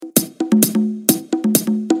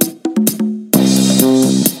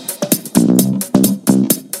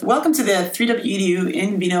to the 3WEDU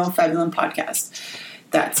In Vino Fabulum podcast.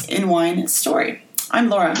 That's In Wine Story. I'm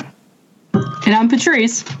Laura. And I'm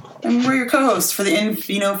Patrice. And we're your co-hosts for the In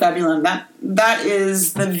Vino Fabulum. That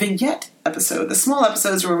is the vignette episode, the small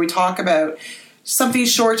episodes where we talk about something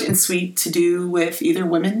short and sweet to do with either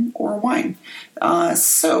women or wine.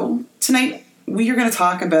 So tonight we are going to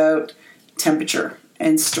talk about temperature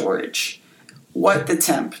and storage. What the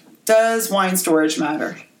temp. Does wine storage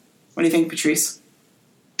matter? What do you think, Patrice?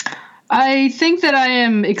 I think that I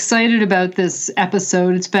am excited about this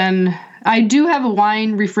episode. I do have a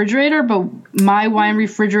wine refrigerator, but my wine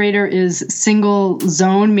refrigerator is single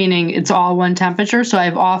zone, meaning it's all one temperature. So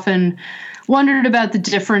I've often wondered about the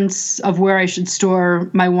difference of where I should store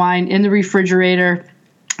my wine in the refrigerator,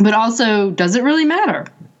 but also, does it really matter?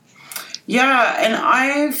 Yeah, and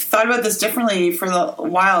I've thought about this differently for a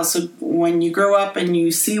while. So when you grow up and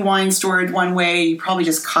you see wine stored one way, you probably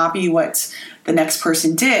just copy what the next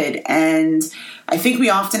person did. And I think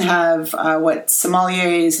we often have what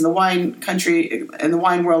sommeliers in the wine country, in the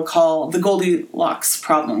wine world, call the Goldilocks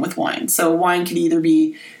problem with wine. So wine can either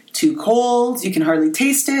be too cold, you can hardly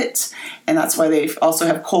taste it, and that's why they also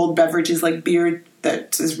have cold beverages like beer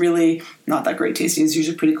that is really not that great tasting. It's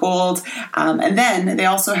usually pretty cold. And then they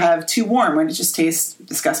also have too warm when it just tastes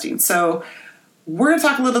disgusting. So we're going to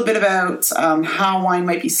talk a little bit about how wine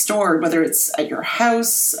might be stored, whether it's at your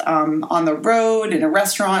house, on the road, in a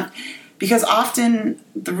restaurant, because often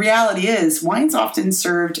the reality is wine's often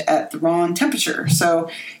served at the wrong temperature.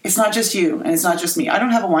 So it's not just you and it's not just me. I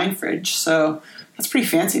don't have a wine fridge, so that's pretty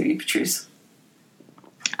fancy of you, Patrice.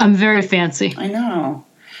 I'm very fancy. I know.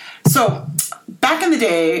 So back in the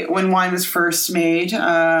day when wine was first made,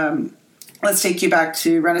 let's take you back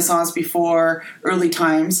to Renaissance before early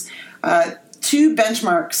times. Two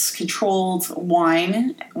benchmarks controlled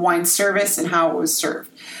wine service, and how it was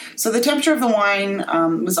served. So the temperature of the wine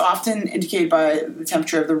was often indicated by the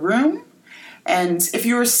temperature of the room. And if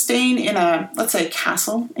you were staying in let's say a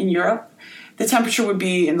castle in Europe, the temperature would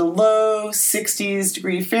be in the low 60s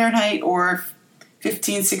degrees Fahrenheit or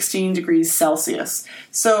 15, 16 degrees Celsius.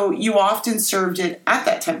 So you often served it at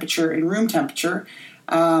that temperature, in room temperature.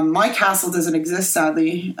 My castle doesn't exist,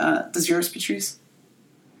 sadly. Does yours, Patrice?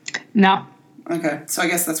 No. Okay, so I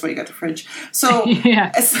guess that's why you got the fridge. So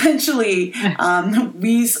yeah. Essentially,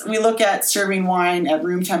 we look at serving wine at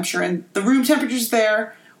room temperature, and the room temperatures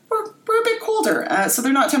there we're a bit colder. So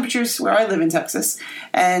they're not temperatures where I live in Texas,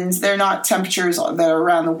 and they're not temperatures that are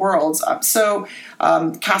around the world. So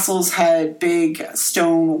castles had big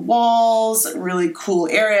stone walls, really cool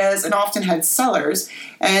areas, and often had cellars.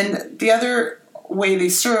 And the other way they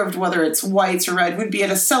served, whether it's whites or red, would be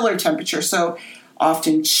at a cellar temperature. So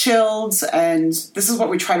often chilled, and this is what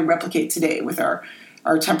we try to replicate today with our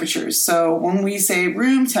temperatures. So when we say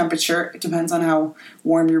room temperature, it depends on how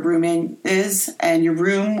warm your room is, and your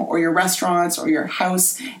room or your restaurants or your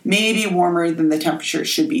house may be warmer than the temperature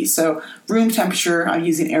should be. So room temperature, I'm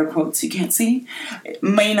using air quotes you can't see, it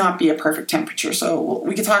may not be a perfect temperature. So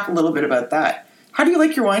we could talk a little bit about that. How do you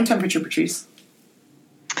like your wine temperature, Patrice?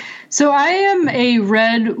 So I am a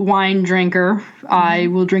red wine drinker. I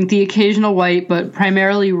will drink the occasional white, but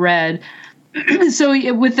primarily red. So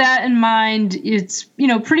with that in mind, it's,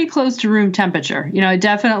 pretty close to room temperature. I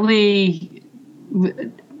definitely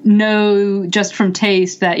know just from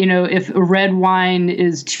taste that, if a red wine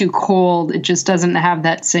is too cold, it just doesn't have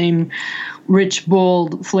that same rich,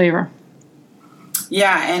 bold flavor.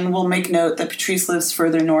 Yeah, and we'll make note that Patrice lives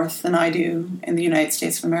further north than I do in the United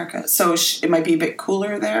States of America. So it might be a bit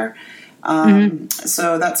cooler there.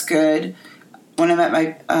 So that's good. When I met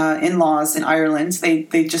my in-laws in Ireland,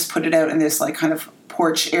 they just put it out in this kind of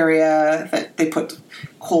porch area that they put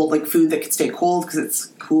cold, food that could stay cold because it's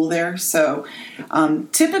cool there. So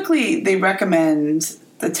typically they recommend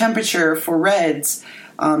the temperature for reds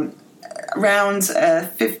around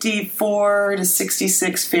 54 to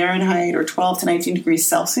 66 Fahrenheit or 12 to 19 degrees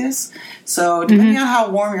Celsius. So depending on how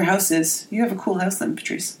warm your house is, you have a cool house then,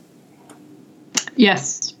 Patrice.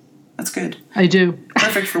 Yes. That's good. I do.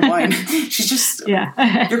 Perfect for wine. She's just,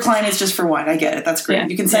 your client is just for wine. I get it. That's great. Yeah.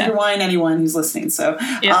 You can send your wine to anyone who's listening. So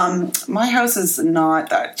my house is not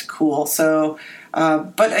that cool. So,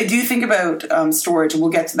 but I do think about storage, and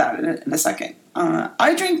we'll get to that in a second.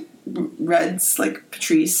 I drink reds like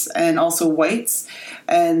Patrice and also whites.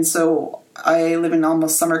 And so I live in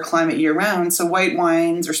almost summer climate year round. So white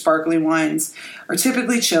wines or sparkling wines are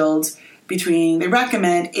typically chilled between, they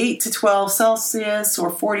recommend 8 to 12 Celsius or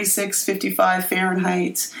 46, 55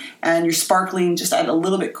 Fahrenheit, and you're sparkling just at a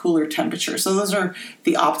little bit cooler temperature. So those are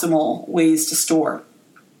the optimal ways to store.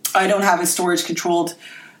 I don't have a storage controlled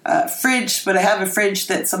fridge, but I have a fridge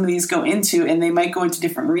that some of these go into, and they might go into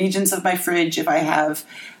different regions of my fridge if I have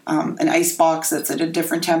an ice box that's at a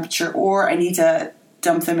different temperature, or I need to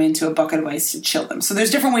dump them into a bucket of ice to chill them. So there's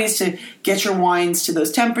different ways to get your wines to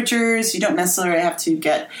those temperatures. You don't necessarily have to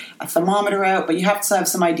get a thermometer out, but you have to have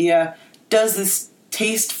some idea, does this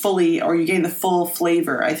taste fully, or are you getting the full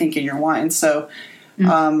flavor, I think, in your wine? So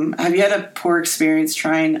have you had a poor experience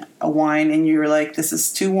trying a wine and you were like, this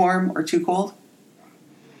is too warm or too cold?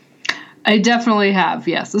 I definitely have,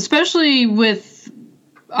 yes. Especially with,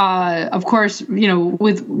 of course,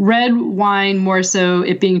 with red wine more so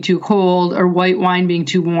it being too cold, or white wine being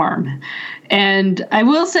too warm. And I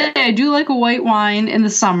will say I do like a white wine in the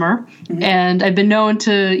summer, and I've been known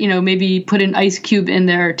to, maybe put an ice cube in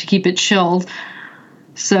there to keep it chilled.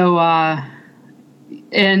 So,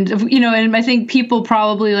 and I think people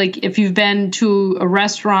probably, like, if you've been to a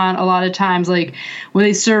restaurant, a lot of times, like, when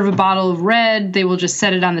they serve a bottle of red, they will just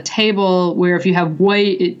set it on the table, where if you have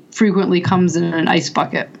white, it frequently comes in an ice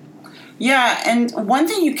bucket. Yeah, and one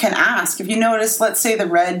thing you can ask, if you notice, let's say the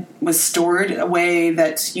red was stored a way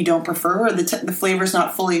that you don't prefer, or the flavor's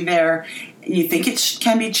not fully there, and you think it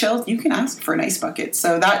can be chilled, you can ask for an ice bucket.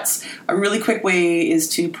 So that's a really quick way, is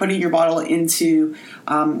to put your bottle into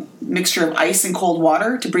mixture of ice and cold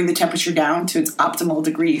water to bring the temperature down to its optimal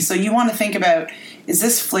degree. So you want to think about, is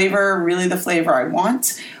this flavor really the flavor I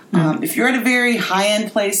want? If you're at a very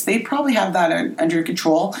high-end place, they probably have that under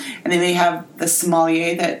control, and they may have the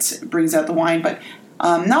sommelier that brings out the wine, but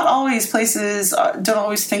not always. Places don't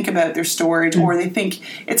always think about their storage, or they think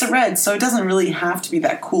it's a red, so it doesn't really have to be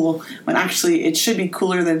that cool, when actually it should be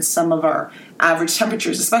cooler than some of our average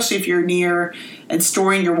temperatures, especially if you're near and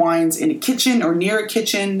storing your wines in a kitchen or near a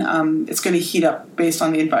kitchen. It's going to heat up based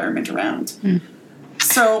on the environment around.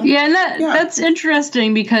 So that's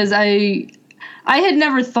interesting, because I had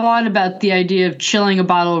never thought about the idea of chilling a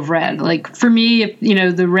bottle of red. Like, for me, if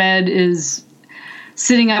the red is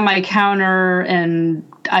sitting on my counter and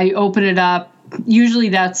I open it up, usually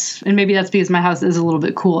and maybe that's because my house is a little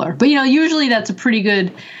bit cooler, but usually that's a pretty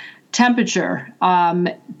good temperature.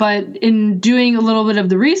 But in doing a little bit of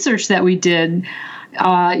the research that we did,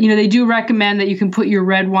 they do recommend that you can put your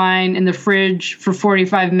red wine in the fridge for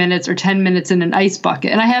 45 minutes or 10 minutes in an ice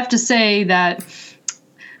bucket. And I have to say that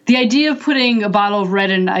the idea of putting a bottle of red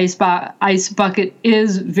in an ice bucket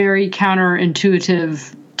is very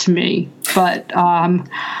counterintuitive to me, but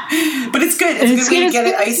it's good. It's a good way to get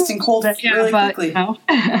it iced and cold really quickly.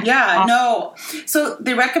 No. So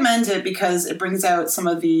they recommend it because it brings out some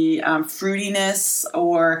of the fruitiness,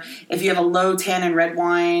 or if you have a low tannin red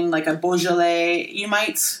wine like a Beaujolais, you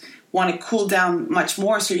might want to cool down much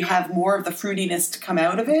more, so you have more of the fruitiness to come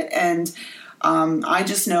out of it. And I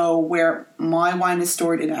just know where my wine is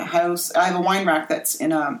stored in a house. I have a wine rack that's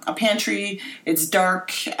in a pantry. It's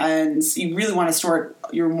dark, and you really want to store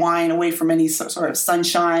your wine away from any sort of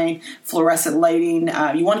sunshine, fluorescent lighting.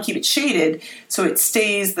 You want to keep it shaded so it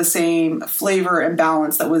stays the same flavor and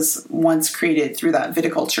balance that was once created through that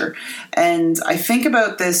viticulture. And I think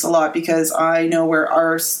about this a lot because I know where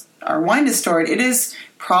our wine is stored. It is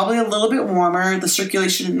probably a little bit warmer. The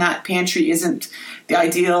circulation in that pantry isn't the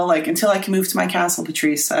ideal. Like, until I can move to my castle,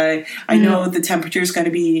 Patrice, I know the temperature is going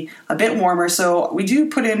to be a bit warmer. So we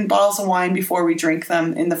do put in bottles of wine before we drink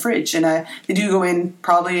them in the fridge. And they do go in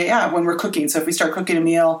probably, when we're cooking. So if we start cooking a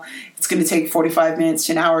meal, it's going to take 45 minutes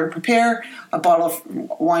to an hour to prepare. A bottle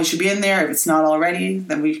of wine should be in there. If it's not already,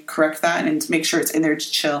 then we correct that and make sure it's in there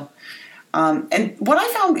to chill. And what I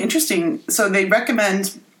found interesting, so they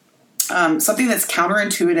recommend something that's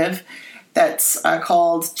counterintuitive, that's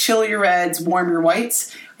called chill your reds, warm your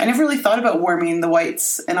whites. I never really thought about warming the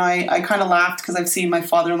whites, and I kind of laughed because I've seen my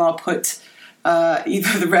father-in-law put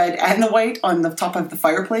either the red and the white on the top of the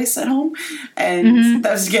fireplace at home, and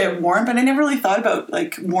that was to get it warm, but I never really thought about,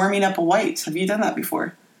 like, warming up a white. Have you done that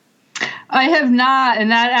before? I have not,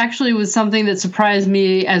 and that actually was something that surprised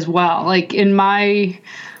me as well. Like, in my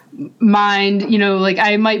mind, like,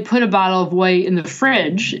 I might put a bottle of white in the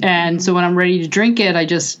fridge, and so when I'm ready to drink it, I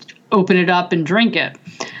just open it up and drink it,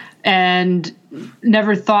 and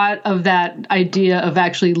never thought of that idea of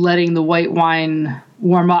actually letting the white wine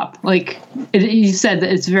warm up. Like, you said,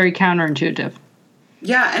 that it's very counterintuitive.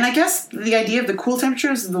 Yeah, and I guess the idea of the cool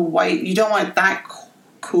temperatures of the white, you don't want it that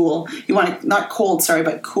cool. You want it not cold,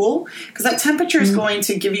 but cool, because that temperature is going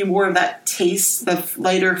to give you more of that taste, the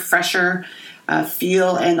lighter, fresher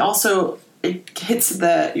feel, and also it hits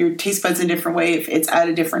your taste buds in a different way if it's at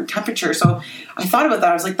a different temperature. So I thought about that.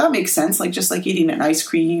 I was like, that makes sense. Like, just like eating an ice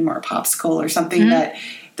cream or a popsicle or something, that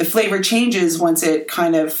the flavor changes once it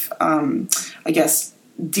kind of,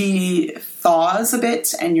 thaws a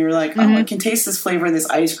bit and you're like, oh, I can taste this flavor in this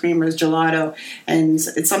ice cream or this gelato. And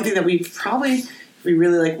it's something that we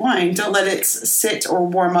really like wine, don't let it sit or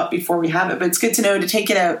warm up before we have it. But it's good to know to take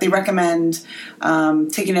it out. They recommend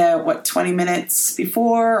taking it out, 20 minutes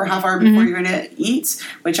before or half hour before you're going to eat,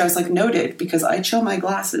 which I was like, noted, because I chill my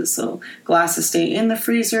glasses. So glasses stay in the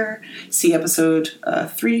freezer, see episode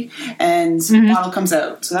 3, and bottle comes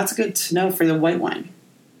out. So that's good to know for the white wine.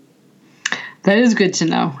 That is good to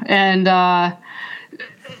know. And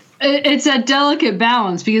it's that delicate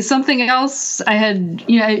balance, because something else I had,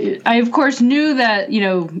 I of course knew that,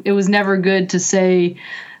 it was never good to say,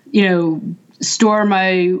 store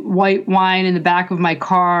my white wine in the back of my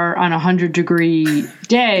car on a 100-degree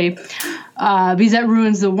day, because that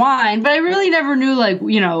ruins the wine. But I really never knew,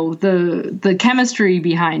 the chemistry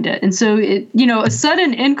behind it. And so a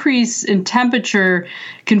sudden increase in temperature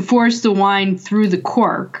can force the wine through the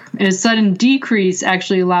cork, and a sudden decrease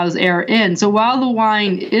actually allows air in. So while the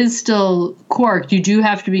wine is still corked, you do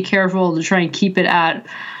have to be careful to try and keep it at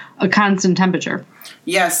a constant temperature.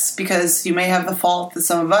 Yes, because you may have the fault that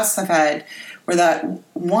some of us have had, where that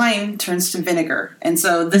wine turns to vinegar. And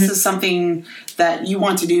so this is something that you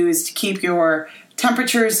want to do, is to keep your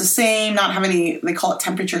temperatures the same, not have any, they call it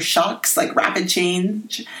temperature shocks, like rapid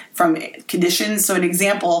change from conditions. So an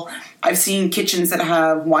example, I've seen kitchens that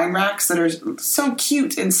have wine racks that are so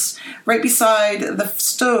cute and right beside the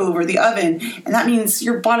stove or the oven. And that means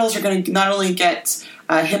your bottles are going to not only get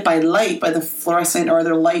hit by light, by the fluorescent or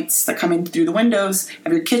other lights that come in through the windows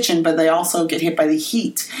of your kitchen, but they also get hit by the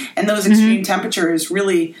heat. And those extreme temperatures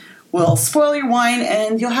really will spoil your wine,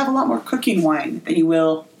 and you'll have a lot more cooking wine than you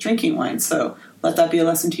will drinking wine. So let that be a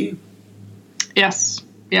lesson to you. Yes.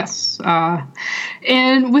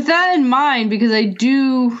 And with that in mind, because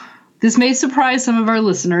this may surprise some of our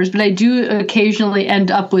listeners, but I do occasionally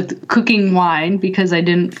end up with cooking wine because I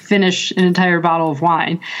didn't finish an entire bottle of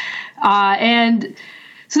wine. And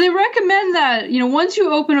so they recommend that, once you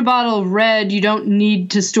open a bottle of red, you don't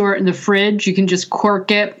need to store it in the fridge. You can just cork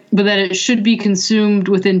it, but that it should be consumed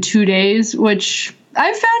within 2 days, which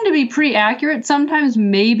I've found to be pretty accurate. Sometimes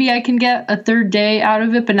maybe I can get a third day out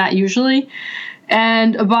of it, but not usually.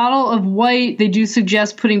 And a bottle of white, they do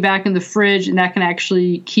suggest putting back in the fridge, and that can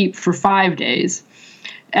actually keep for 5 days.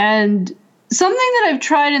 And something that I've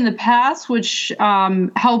tried in the past, which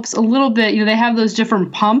helps a little bit, they have those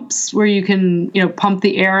different pumps where you can, pump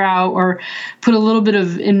the air out or put a little bit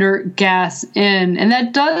of inert gas in. And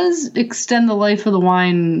that does extend the life of the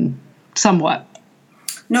wine somewhat.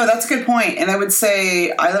 No, that's a good point. And I would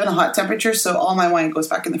say I live in a hot temperature, so all my wine goes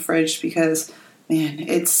back in the fridge because, man,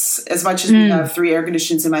 it's as much as we have 3 air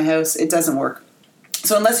conditioners in my house, it doesn't work.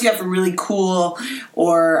 So unless you have a really cool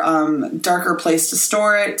or darker place to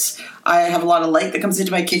store it, I have a lot of light that comes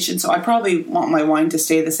into my kitchen, so I probably want my wine to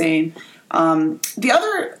stay the same. The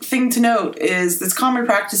other thing to note is it's common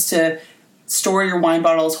practice to store your wine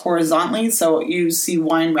bottles horizontally. So you see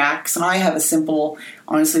wine racks, and I have a simple,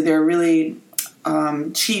 honestly, they're really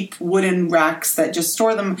cheap wooden racks that just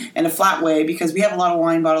store them in a flat way, because we have a lot of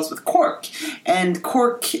wine bottles with cork, and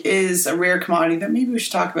cork is a rare commodity that maybe we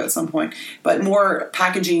should talk about at some point. But more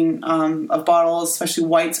packaging of bottles, especially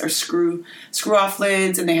whites, are screw off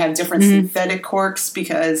lids, and they have different synthetic corks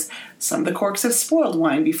because some of the corks have spoiled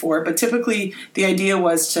wine before. But typically the idea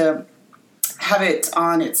was to have it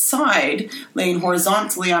on its side, laying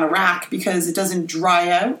horizontally on a rack, because it doesn't dry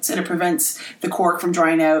out and it prevents the cork from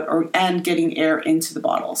drying out and getting air into the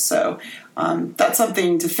bottle. So that's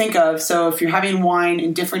something to think of. So if you're having wine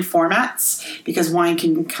in different formats, because wine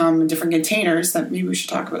can come in different containers that maybe we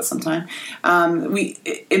should talk about sometime,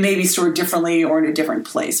 it may be stored differently or in a different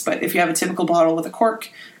place. But if you have a typical bottle with a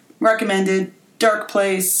cork, recommended, dark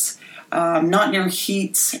place, not near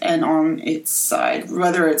heat, and on its side,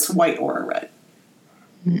 whether it's white or red.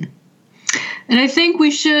 And I think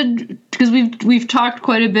we should, because we've talked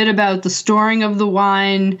quite a bit about the storing of the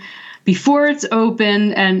wine before it's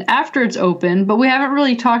open and after it's open, but we haven't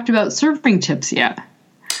really talked about serving tips yet.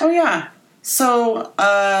 Oh yeah. So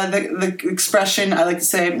the expression I like to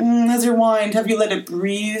say, "How's your wine? Have you let it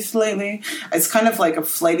breathe lately?" It's kind of like a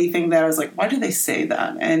flighty thing that I was like, why do they say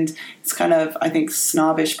that? And it's kind of, I think,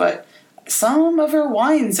 snobbish, but some of our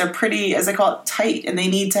wines are pretty, as I call it, tight, and they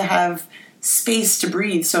need to have space to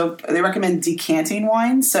breathe. So they recommend decanting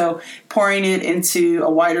wine, so pouring it into a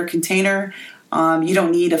wider container. You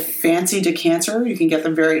don't need a fancy decanter. You can get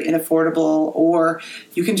them very inaffordable, or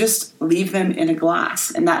you can just leave them in a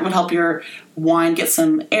glass, and that would help your wine get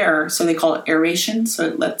some air. So they call it aeration. So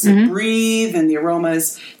it lets it breathe, and the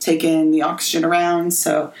aromas take in the oxygen around.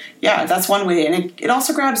 So yeah, that's one way. And it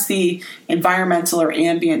also grabs the environmental or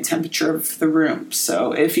ambient temperature of the room.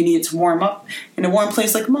 So if you need it to warm up in a warm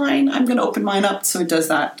place like mine, I'm going to open mine up so it does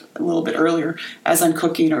that a little bit earlier as I'm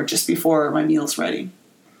cooking or just before my meal's ready.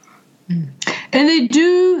 And they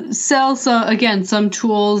do sell some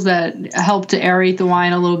tools that help to aerate the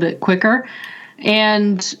wine a little bit quicker.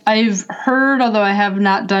 And I've heard, although I have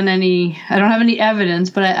not done I don't have any evidence,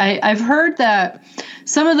 but I've heard that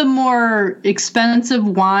some of the more expensive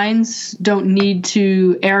wines don't need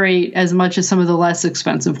to aerate as much as some of the less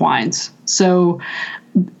expensive wines. So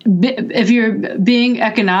if you're being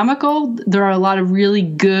economical, there are a lot of really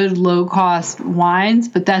good low-cost wines,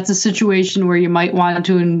 but that's a situation where you might want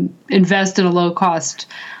to invest in a low-cost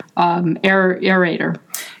aerator.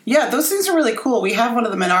 Yeah, those things are really cool. We have one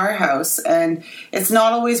of them in our house, and it's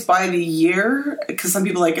not always by the year, because some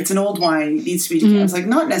people are like, it's an old wine, it needs to be decanted. I was like,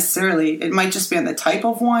 not necessarily. It might just be on the type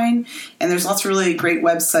of wine, and there's lots of really great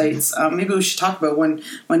websites. Maybe we should talk about one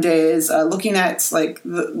day is looking at like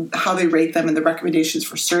how they rate them and the recommendations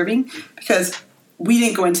for serving, because we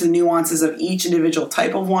didn't go into the nuances of each individual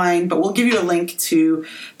type of wine, but we'll give you a link to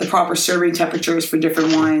the proper serving temperatures for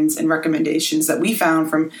different wines and recommendations that we found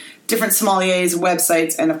from different sommeliers,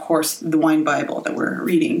 websites, and of course the Wine Bible that we're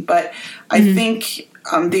reading. But I think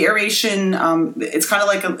the aeration, it's kind of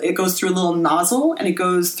like it goes through a little nozzle, and it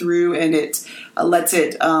goes through and it lets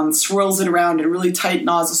it swirls it around in a really tight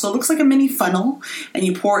nozzle. So it looks like a mini funnel, and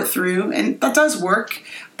you pour it through, and that does work.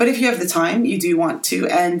 But if you have the time, you do want to,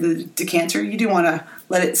 and the decanter, you do want to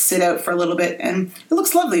let it sit out for a little bit. And it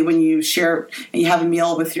looks lovely when you share and you have a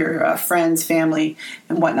meal with your friends, family,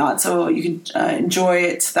 and whatnot. So you can enjoy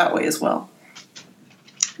it that way as well.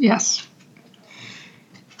 Yes.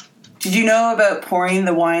 Did you know about pouring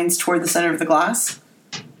the wines toward the center of the glass?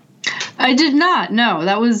 I did not. No,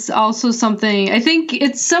 that was also something. I think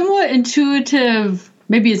it's somewhat intuitive.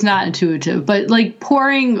 Maybe it's not intuitive, but like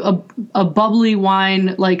pouring a bubbly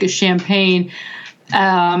wine like a champagne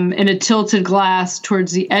in a tilted glass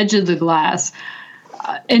towards the edge of the glass.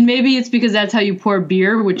 And maybe it's because that's how you pour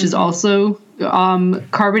beer, which is also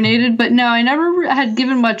carbonated. But no, I never had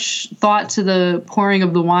given much thought to the pouring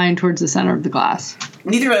of the wine towards the center of the glass.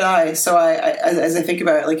 Neither had I. So as I think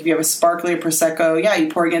about it, like if you have a sparkling Prosecco, yeah, you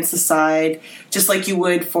pour against the side, just like you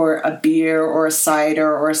would for a beer or a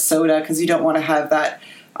cider or a soda, because you don't want to have that,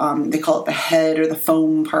 they call it the head or the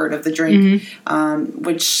foam part of the drink,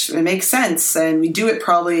 which it makes sense. And we do it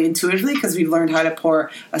probably intuitively because we've learned how to pour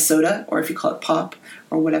a soda, or if you call it pop,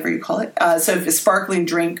 or whatever you call it. So if it's sparkling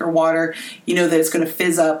drink or water, you know that it's going to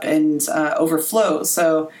fizz up and overflow.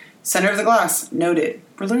 So center of the glass, noted.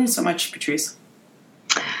 We're learning so much, Patrice.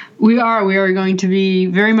 We are going to be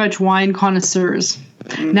very much wine connoisseurs.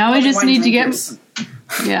 Now I just need drinkers. To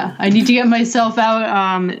get, I need to get myself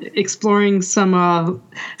out exploring some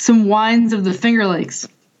wines of the Finger Lakes.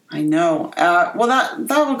 I know. Well,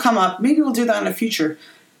 that will come up. Maybe we'll do that in a future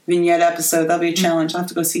vignette episode. That'll be a challenge. I'll have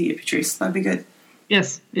to go see you, Patrice. That'd be good.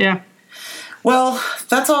 Yes. Yeah. Well,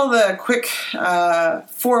 that's all the quick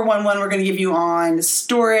 411 we're going to give you on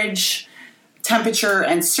storage, temperature,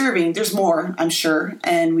 and serving. There's more, I'm sure,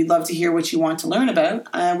 and we'd love to hear what you want to learn about.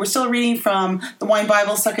 We're still reading from the Wine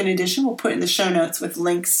Bible 2nd edition. We'll put in the show notes with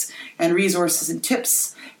links and resources and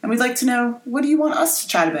tips, and we'd like to know, what do you want us to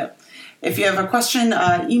chat about? If you have a question,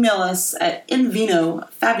 email us at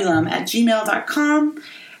invinofabulum@gmail.com,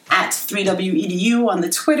 at 3WEDU on the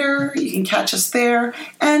Twitter. You can catch us there.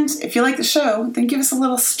 And if you like the show, then give us a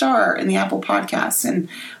little star in the Apple Podcasts and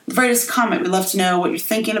write us a comment. We'd love to know what you're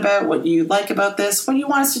thinking about, what you like about this, what you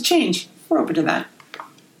want us to change. We're open to that.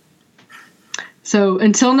 So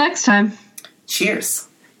until next time. Cheers.